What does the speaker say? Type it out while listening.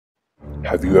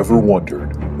Have you ever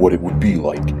wondered what it would be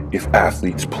like if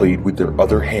athletes played with their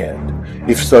other hand?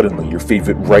 If suddenly your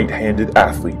favorite right-handed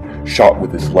athlete shot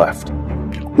with his left?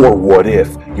 Or what if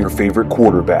your favorite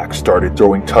quarterback started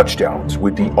throwing touchdowns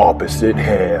with the opposite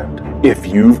hand? If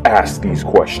you've asked these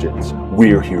questions,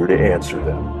 we're here to answer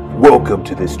them. Welcome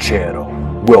to this channel.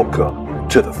 Welcome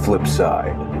to the flip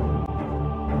side.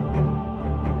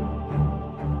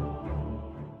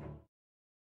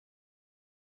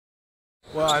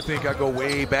 Well, I think I go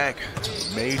way back.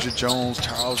 Major Jones,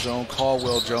 Charles Jones,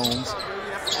 Caldwell Jones.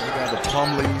 We got the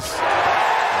Plumleys.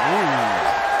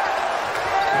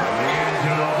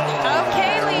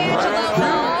 Okay, LiAngelo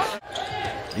Ball.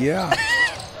 Yeah.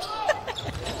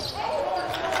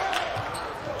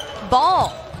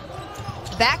 Ball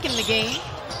back in the game.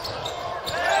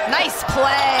 Nice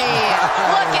play.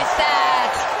 Look at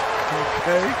that.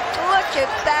 Okay. Look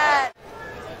at that.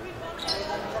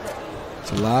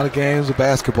 It's a lot of games of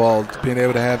basketball, being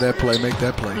able to have that play, make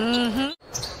that play.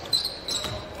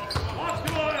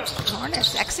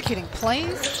 Hornets executing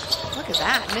plays. Look at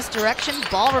that. Misdirection,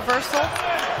 ball reversal.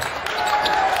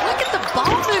 Look at the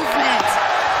ball movement.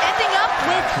 Ending up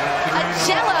with a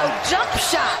jello jump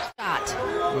shot.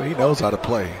 Well, he knows how to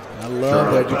play. I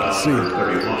love that you can see.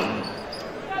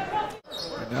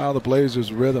 And now the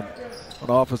Blazers' rhythm on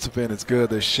offensive end is good.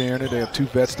 They're sharing it. They have two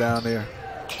vets down there.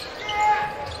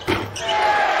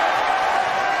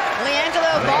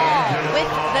 LiAngelo Ball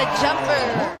with the jumper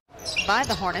by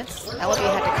the Hornets. Ellaby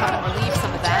had to come and relieve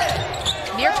some of that.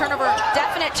 Near turnover,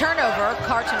 definite turnover.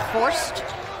 Carton forced.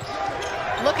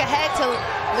 Look ahead to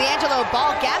LiAngelo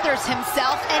Ball, gathers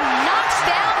himself and knocks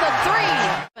down the three.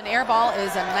 An air ball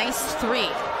is a nice three.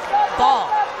 Ball,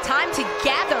 time to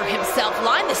gather himself.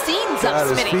 Line the scenes up, Got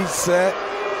his Smitty. feet set.